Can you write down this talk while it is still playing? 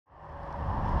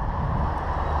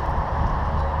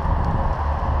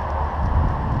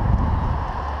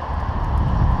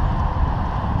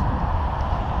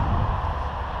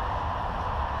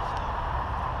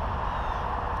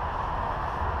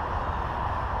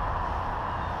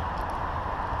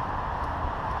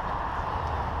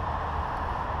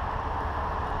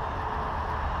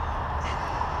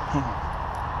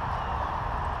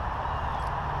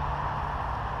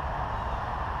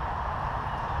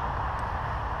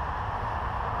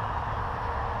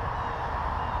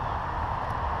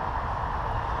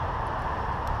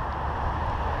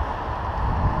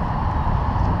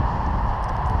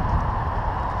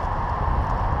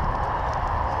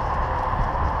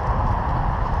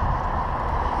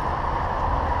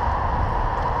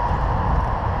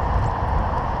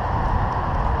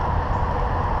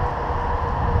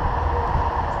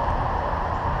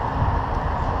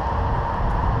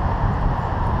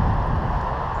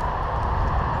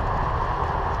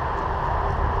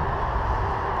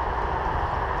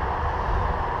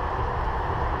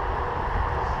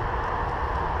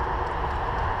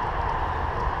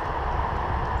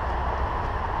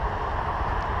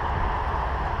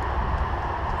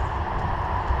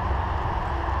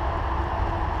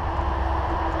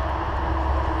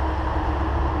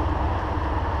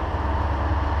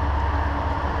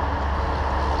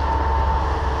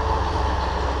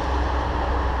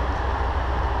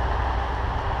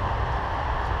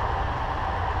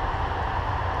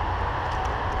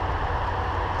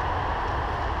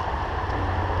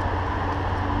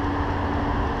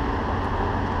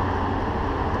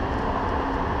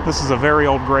This is a very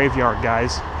old graveyard,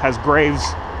 guys. Has graves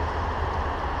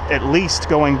at least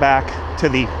going back to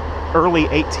the early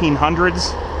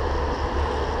 1800s.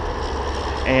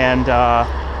 And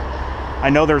I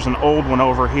know there's an old one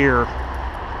over here.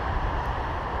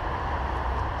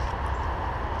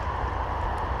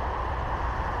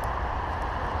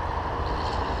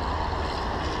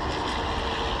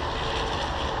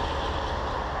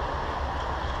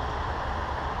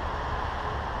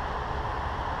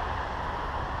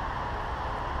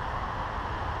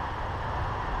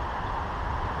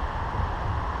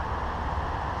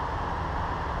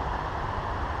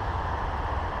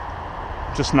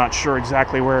 Just not sure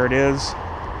exactly where it is.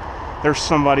 There's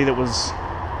somebody that was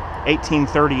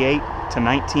 1838 to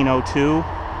 1902,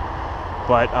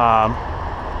 but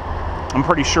I'm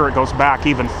pretty sure it goes back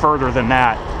even further than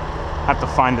that. I have to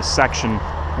find the section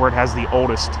where it has the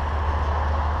oldest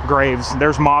graves.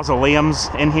 There's mausoleums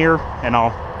in here, and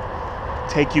I'll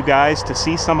take you guys to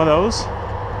see some of those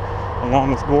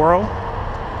along with Goro.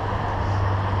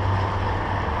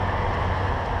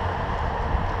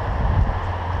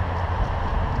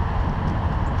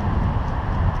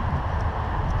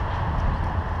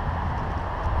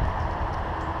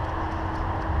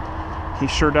 He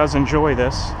sure does enjoy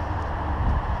this.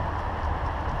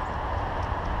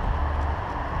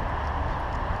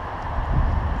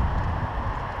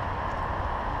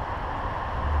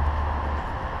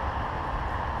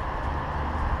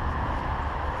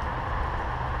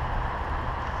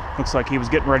 Looks like he was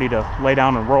getting ready to lay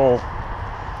down and roll.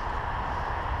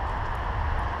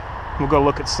 We'll go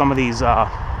look at some of these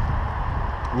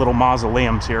little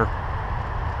mausoleums here.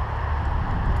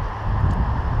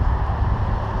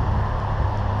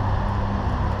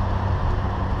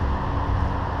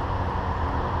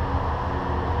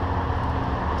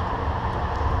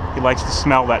 He likes to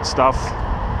smell that stuff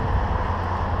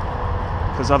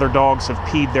because other dogs have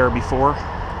peed there before.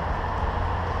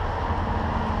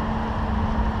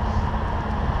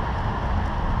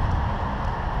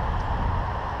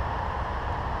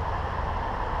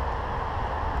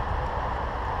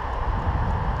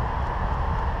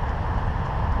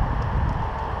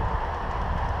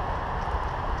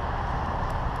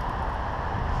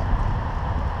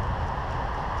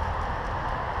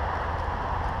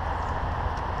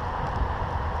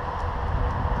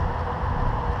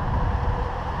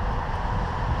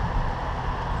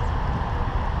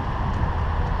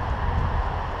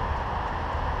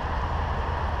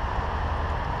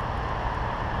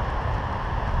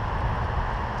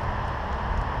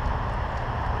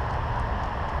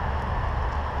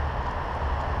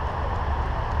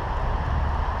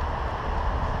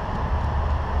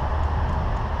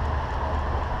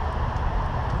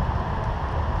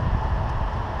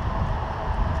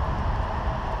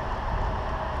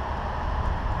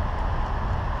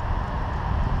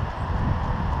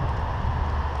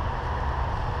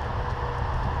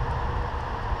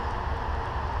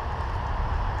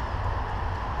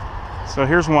 So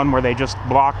here's one where they just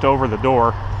blocked over the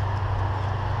door.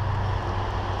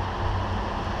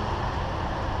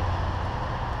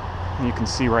 And you can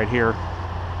see right here.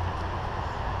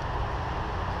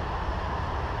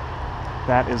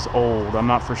 That is old. I'm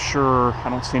not for sure. I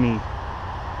don't see any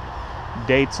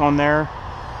dates on there.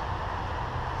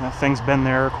 That thing's been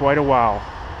there quite a while.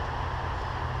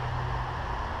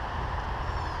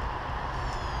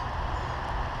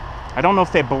 I don't know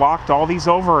if they blocked all these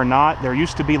over or not. There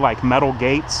used to be like metal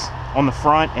gates on the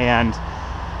front, and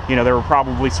you know, there were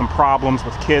probably some problems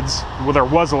with kids. Well, there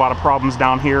was a lot of problems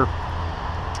down here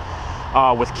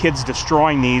with kids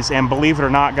destroying these, and believe it or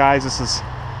not, guys,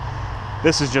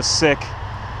 this is just sick.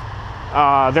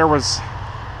 There was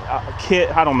a kid,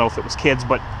 I don't know if it was kids,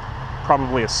 but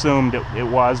probably assumed it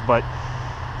was, but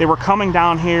they were coming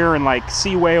down here and like,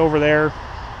 see way over there,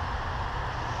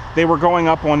 they were going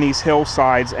up on these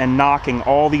hillsides and knocking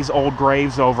all these old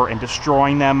graves over and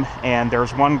destroying them. And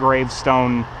there's one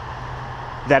gravestone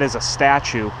that is a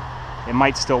statue. It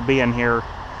might still be in here,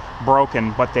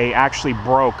 broken, but they actually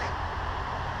broke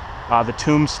the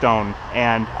tombstone,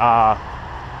 and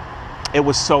it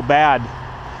was so bad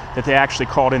that they actually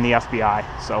called in the FBI.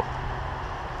 So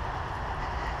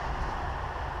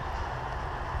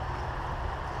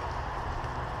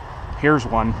here's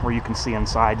one where you can see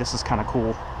inside. This is kind of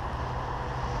cool.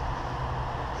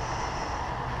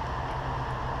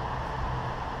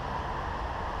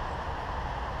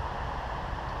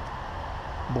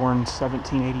 Born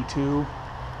 1782,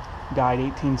 died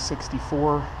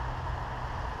 1864.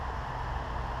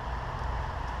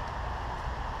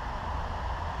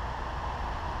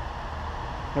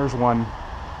 There's one,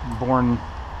 born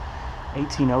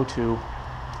 1802,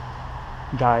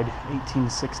 died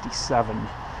 1867.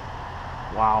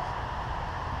 Wow.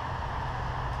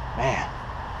 Man.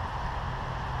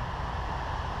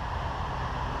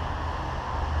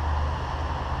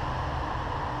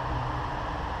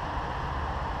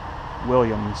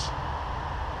 Williams.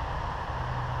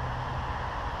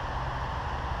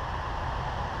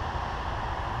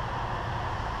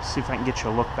 See if I can get you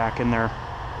a look back in there.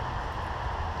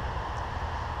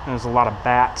 There's a lot of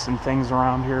bats and things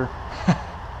around here.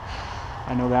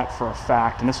 I know that for a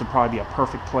fact, and this would probably be a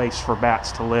perfect place for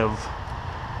bats to live.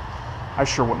 I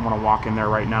sure wouldn't want to walk in there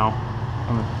right now.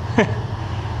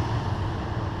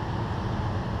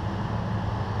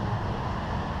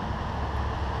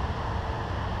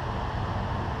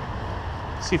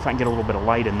 See if I can get a little bit of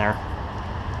light in there.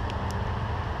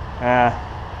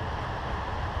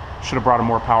 Should have brought a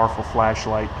more powerful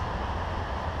flashlight.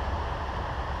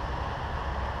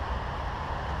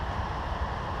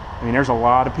 I mean, there's a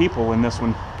lot of people in this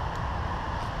one.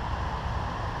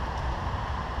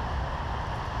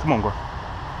 Come on, Goro.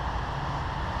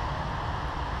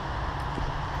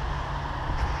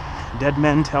 Dead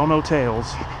men tell no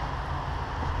tales.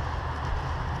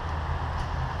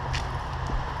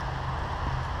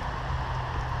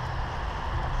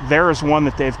 There is one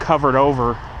that they've covered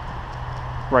over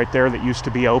right there that used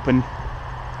to be open.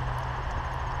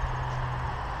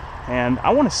 And I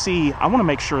want to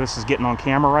make sure this is getting on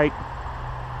camera right.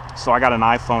 So I got an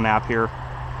iPhone app here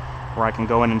where I can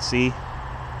go in and see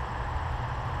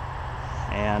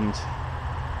and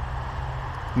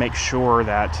make sure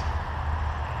that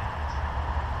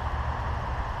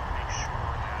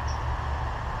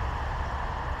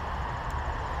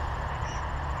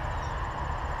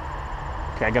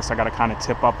okay, I guess I got to kind of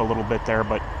tip up a little bit there,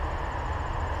 but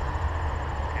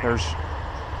there's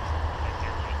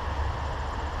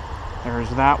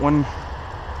that one.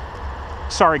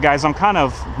 Sorry guys, I'm kind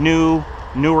of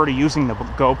newer to using the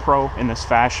GoPro in this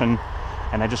fashion,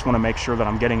 and I just want to make sure that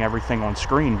I'm getting everything on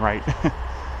screen right.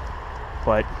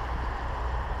 But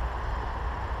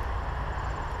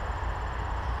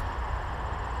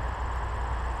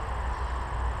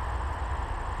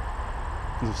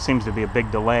there seems to be a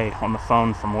big delay on the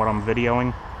phone from what I'm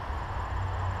videoing.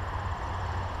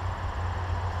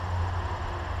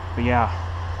 But yeah,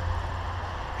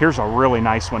 here's a really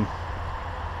nice one.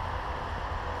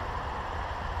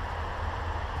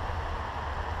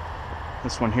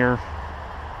 This one here.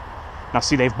 Now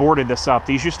see, they've boarded this up.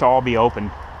 These used to all be open.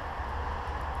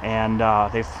 And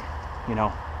they've, you know,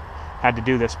 had to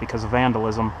do this because of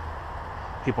vandalism.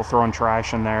 People throwing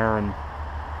trash in there and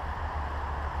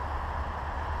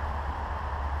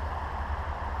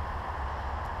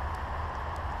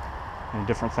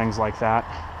different things like that.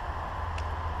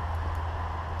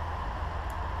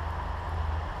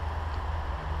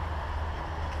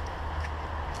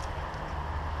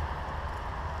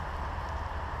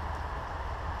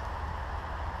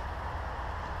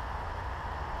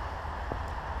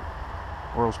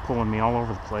 Goro's pulling me all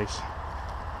over the place.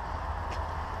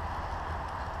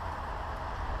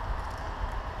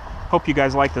 Hope you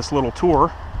guys like this little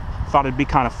tour. Thought it'd be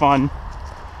kind of fun.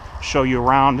 Show you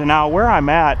around. And now where I'm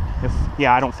at,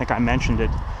 I don't think I mentioned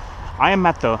it. I am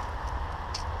at the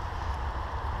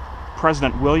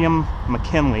President William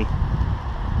McKinley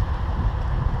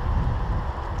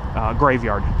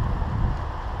graveyard.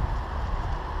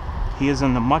 He is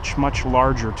in the much, much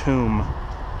larger tomb,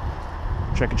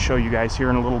 which I could show you guys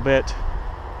here in a little bit.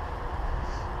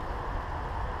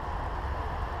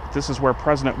 This is where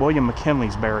President William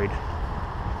McKinley's buried,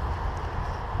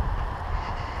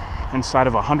 inside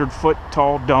of a 100-foot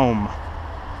tall dome.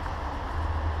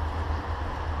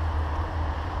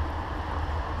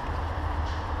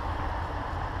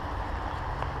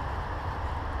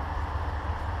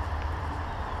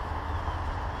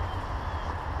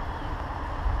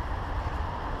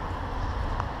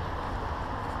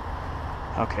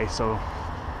 Okay, so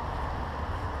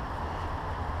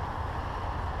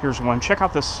here's one. Check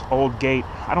out this old gate.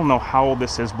 I don't know how old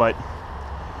this is, but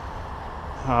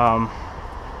at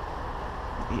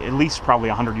least probably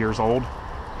 100 years old.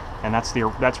 And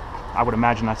I would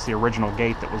imagine that's the original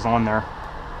gate that was on there.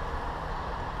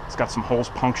 It's got some holes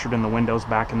punctured in the windows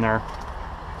back in there.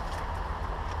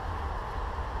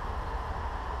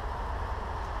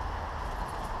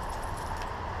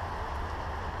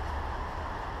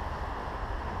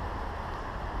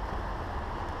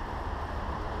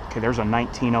 Okay, there's a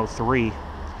 1903.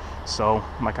 So,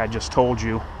 like I just told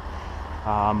you,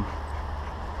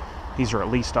 these are at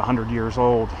least 100 years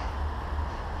old.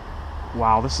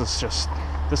 Wow, this is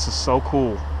so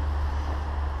cool.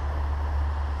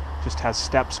 Just has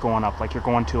steps going up like you're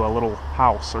going to a little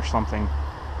house or something.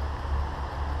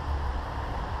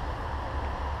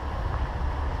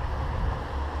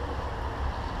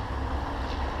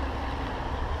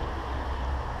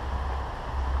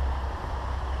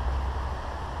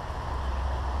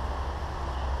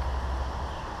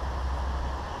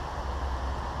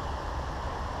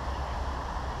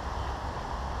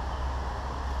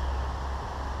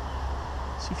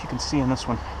 See if you can see in this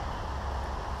one.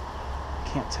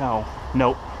 Can't tell.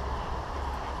 Nope.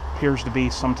 Appears to be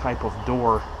some type of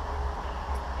door.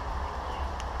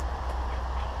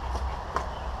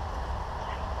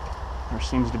 There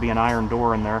seems to be an iron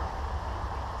door in there.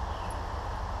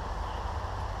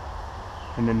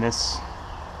 And then this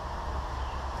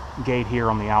gate here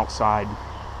on the outside.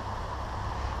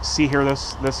 See here,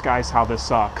 this guys, how this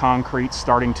concrete's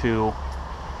starting to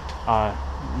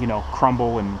you know,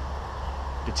 crumble and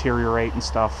deteriorate and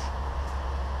stuff.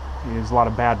 There's a lot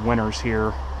of bad winters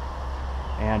here,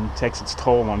 and it takes its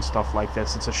toll on stuff like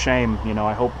this. It's a shame, you know.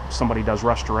 I hope somebody does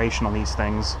restoration on these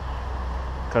things,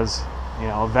 because, you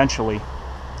know, eventually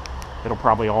it'll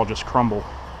probably all just crumble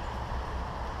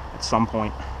at some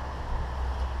point.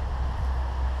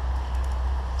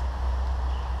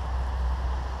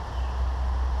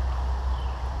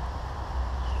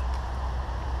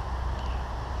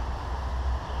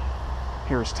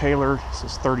 Here's Taylor. This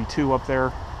is 32 up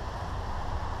there.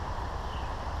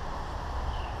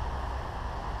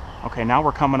 Okay, now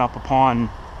we're coming up upon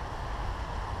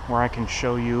where I can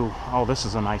show you. Oh, this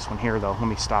is a nice one here, though. Let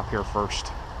me stop here first.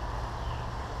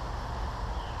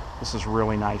 This is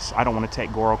really nice. I don't want to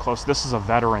take Goro close. This is a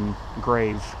veteran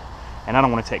grave, and I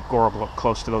don't want to take Goro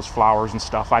close to those flowers and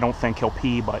stuff. I don't think he'll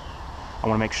pee, but I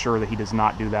want to make sure that he does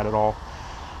not do that at all.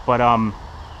 But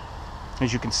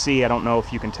as you can see, I don't know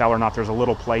if you can tell or not, there's a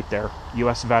little plate there,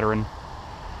 U.S. veteran,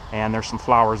 and there's some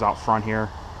flowers out front here,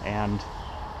 and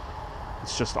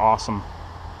it's just awesome.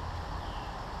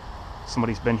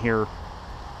 Somebody's been here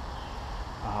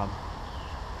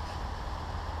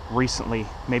recently,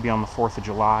 maybe on the 4th of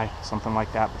July, something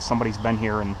like that, but somebody's been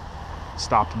here and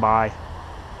stopped by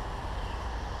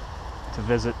to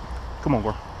visit. Come on,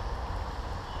 Goro.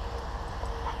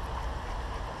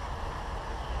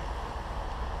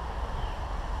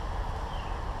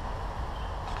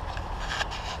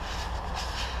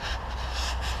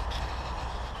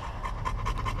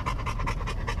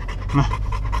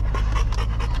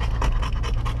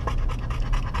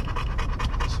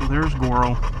 So there's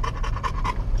Goro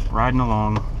riding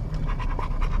along.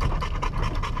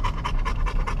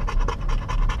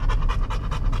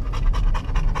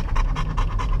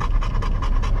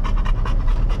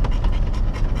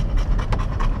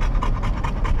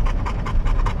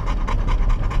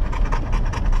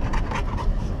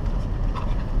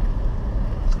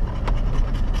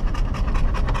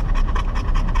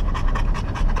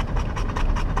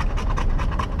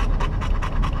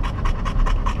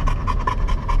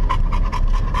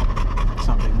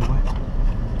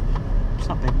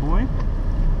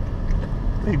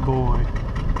 Big boy.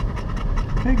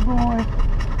 Big boy.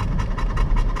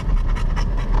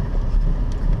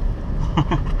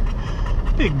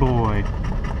 Big boy.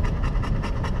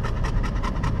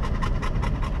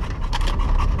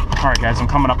 Alright guys, I'm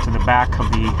coming up to the back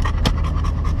of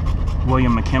the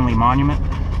William McKinley Monument.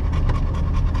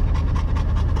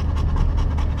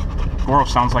 Goro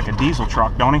sounds like a diesel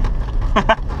truck, don't he?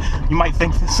 You might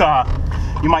think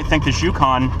this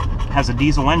Yukon has a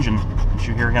diesel engine. You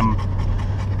should hear him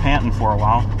panting for a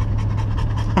while.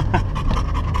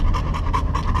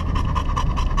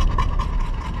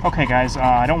 Okay guys,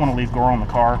 I don't want to leave Goro in the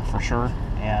car for sure,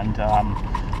 and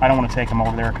I don't want to take him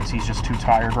over there because he's just too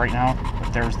tired right now.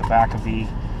 But there's the back of the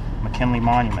McKinley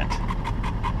Monument,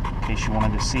 in case you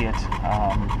wanted to see it.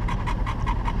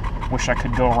 Wish I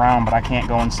could go around, but I can't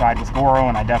go inside with Goro,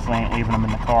 and I definitely ain't leaving him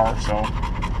in the car. So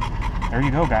there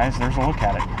you go guys, there's a look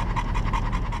at it.